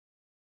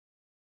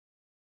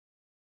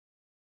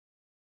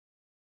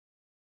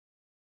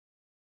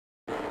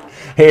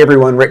Hey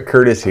everyone, Rick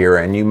Curtis here,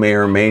 and you may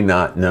or may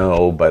not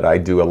know, but I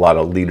do a lot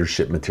of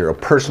leadership material,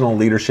 personal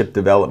leadership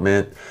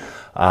development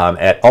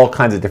at all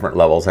kinds of different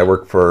levels. I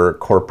work for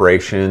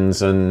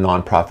corporations and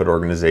nonprofit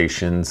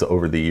organizations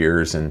over the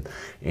years, and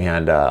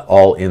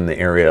all in the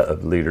area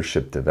of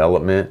leadership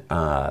development.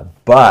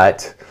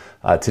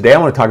 Today I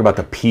want to talk about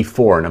the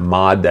P4 and a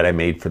mod that I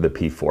made for the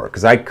P4,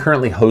 because I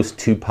currently host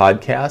 2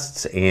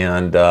 podcasts,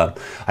 and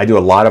I do a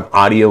lot of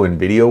audio and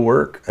video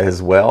work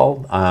as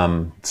well.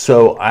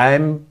 So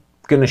I'm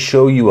going to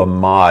show you a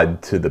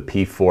mod to the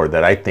P4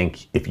 that I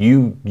think if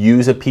you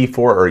use a P4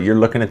 or you're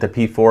looking at the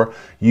P4,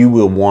 you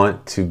will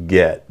want to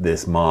get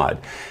this mod.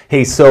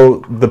 Hey,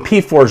 so the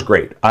P4 is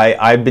great.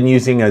 I've been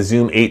using a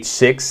Zoom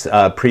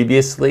H6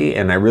 previously,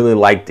 and I really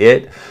liked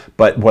it.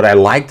 But what I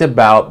liked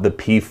about the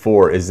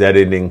P4 is that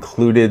it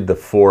included the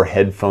 4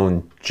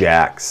 headphone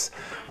jacks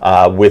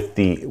with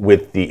the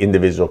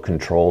individual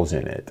controls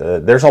in it.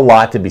 There's a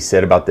lot to be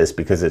said about this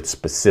because it's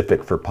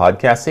specific for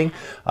podcasting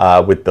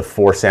with the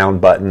 4 sound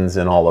buttons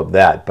and all of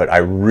that. But I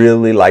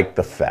really like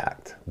the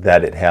fact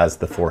that it has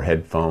the 4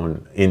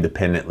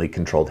 independently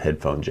controlled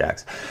headphone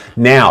jacks.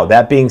 Now,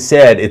 that being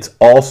said, it's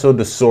also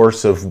the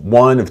source of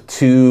one of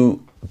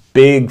 2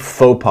 big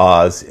faux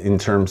pas in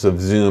terms of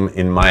Zoom,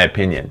 in my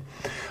opinion.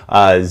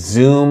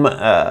 Zoom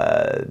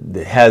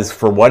has,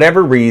 for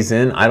whatever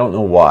reason, I don't know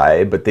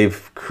why, but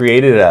they've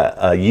created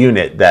a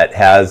unit that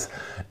has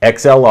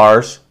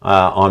XLRs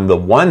on the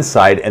one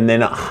side, and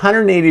then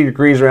 180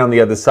 degrees around the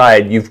other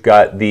side, you've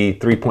got the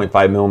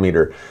 3.5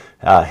 millimeter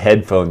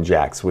headphone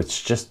jacks,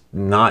 which it's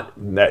not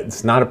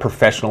a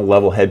professional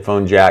level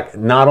headphone jack.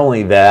 Not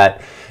only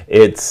that,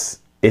 it's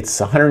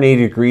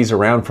 180 degrees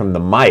around from the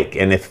mic,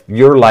 and if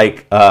you're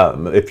like,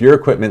 if your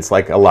equipment's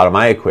like a lot of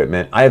my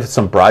equipment, I have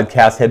some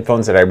broadcast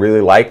headphones that I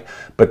really like,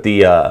 but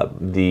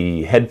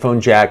the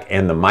headphone jack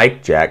and the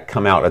mic jack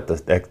come out at the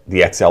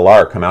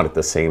XLR come out at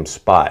the same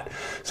spot.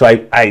 So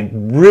I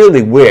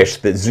really wish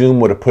that Zoom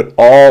would have put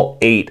all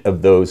 8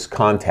 of those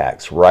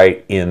contacts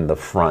right in the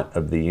front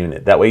of the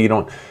unit. That way you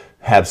don't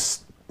have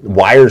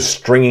wires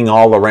stringing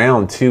all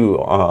around too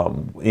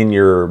in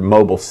your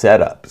mobile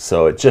setup.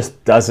 So it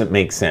just doesn't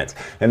make sense.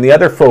 And the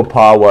other faux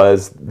pas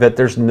was that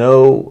there's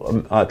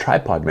no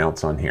tripod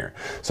mounts on here.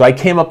 So I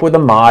came up with a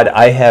mod.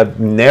 I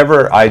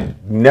never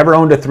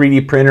owned a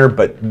 3D printer,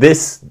 but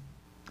this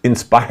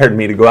inspired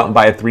me to go out and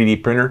buy a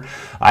 3D printer.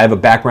 I have a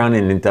background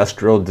in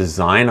industrial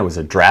design. I was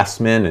a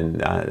draftsman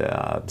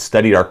and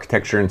studied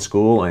architecture in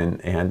school,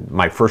 and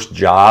my first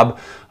job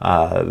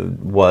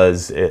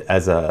was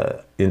as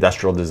a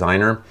industrial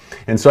designer.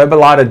 And so I have a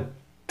lot of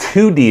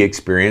 2D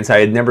experience. I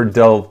had never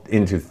delved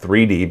into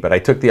 3D, but I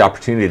took the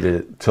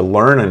opportunity to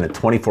learn in a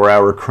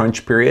 24-hour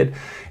crunch period,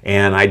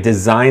 and I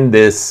designed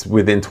this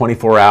within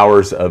 24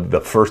 hours of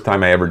the first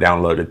time I ever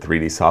downloaded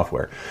 3D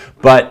software.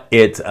 But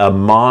it's a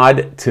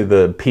mod to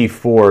the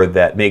P4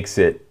 that makes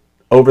it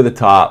over the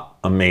top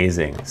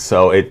amazing.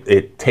 So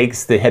it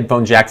takes the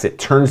headphone jacks, it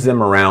turns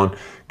them around,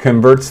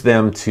 converts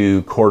them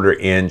to 1/4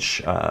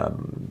 inch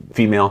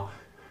female,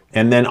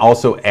 and then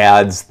also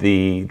adds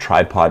the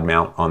tripod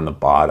mount on the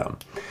bottom.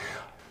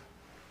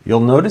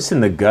 You'll notice in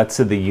the guts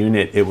of the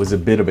unit it was a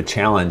bit of a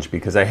challenge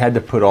because I had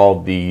to put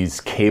all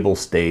these cable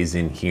stays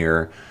in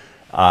here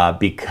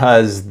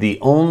because the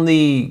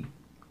only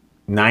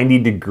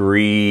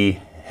 90-degree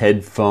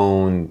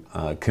headphone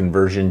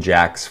conversion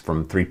jacks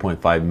from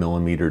 3.5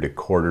 millimeter to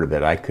 1/4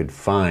 that I could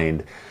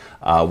find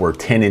were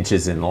 10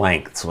 inches in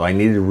length. So I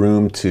needed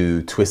room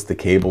to twist the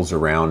cables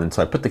around, and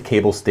so I put the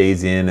cable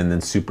stays in and then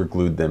super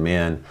glued them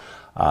in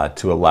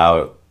to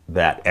allow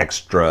that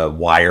extra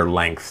wire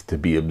length to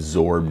be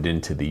absorbed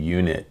into the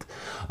unit.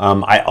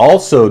 I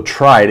also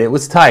tried, it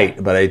was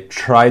tight, but I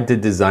tried to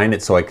design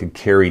it so I could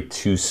carry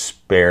 2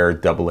 spare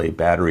AA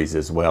batteries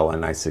as well,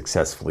 and I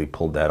successfully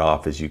pulled that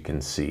off, as you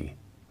can see.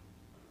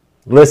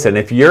 Listen,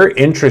 if you're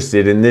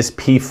interested in this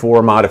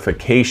P4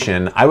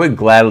 modification, I would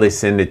gladly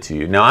send it to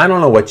you. Now, I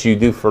don't know what you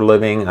do for a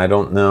living. I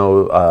don't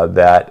know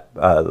that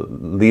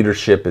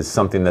leadership is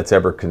something that's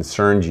ever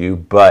concerned you,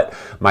 but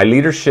my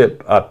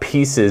leadership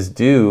pieces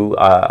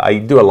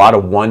I do a lot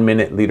of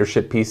 1-minute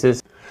leadership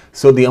pieces.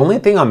 So the only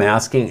thing I'm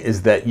asking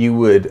is that you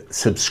would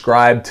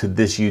subscribe to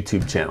this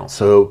YouTube channel.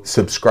 So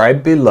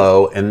subscribe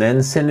below and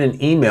then send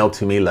an email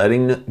to me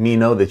letting me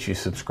know that you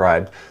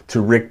subscribed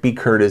to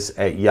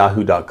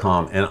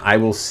rickbcurtis@yahoo.com, and I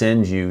will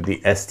send you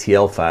the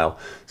STL file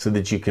so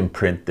that you can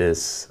print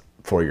this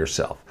for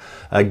yourself.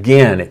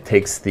 Again, it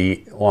takes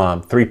the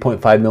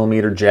 3.5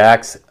 millimeter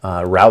jacks,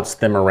 routes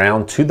them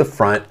around to the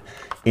front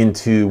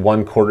into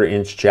 1/4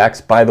 inch jacks.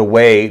 By the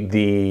way,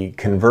 the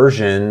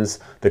conversions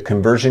the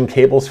conversion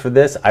cables for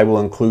this. I will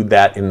include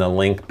that in the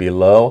link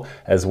below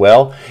as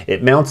well.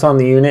 It mounts on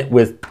the unit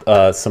with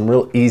some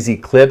real easy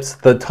clips.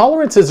 The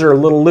tolerances are a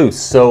little loose,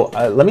 so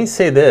let me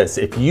say this.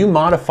 If you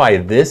modify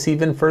this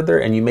even further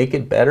and you make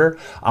it better,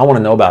 I want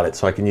to know about it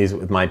so I can use it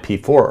with my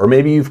P4. Or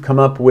maybe you've come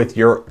up with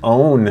your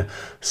own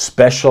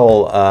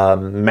special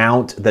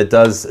mount that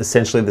does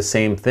essentially the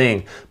same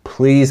thing.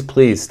 Please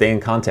stay in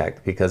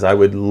contact, because I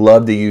would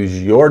love to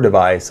use your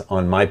device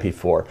on my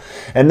P4.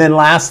 And then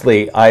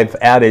lastly, I've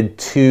added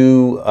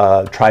two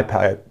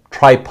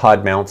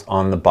tripod mounts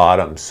on the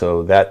bottom,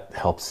 so that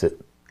helps it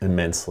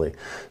immensely.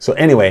 So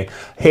anyway,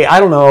 hey, I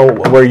don't know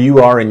where you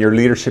are in your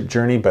leadership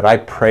journey, but I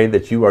pray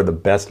that you are the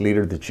best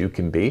leader that you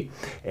can be.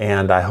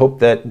 And I hope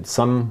that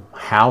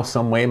somehow,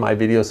 some way, my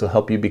videos will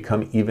help you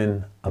become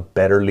even a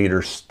better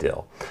leader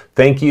still.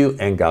 Thank you,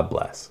 and God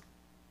bless.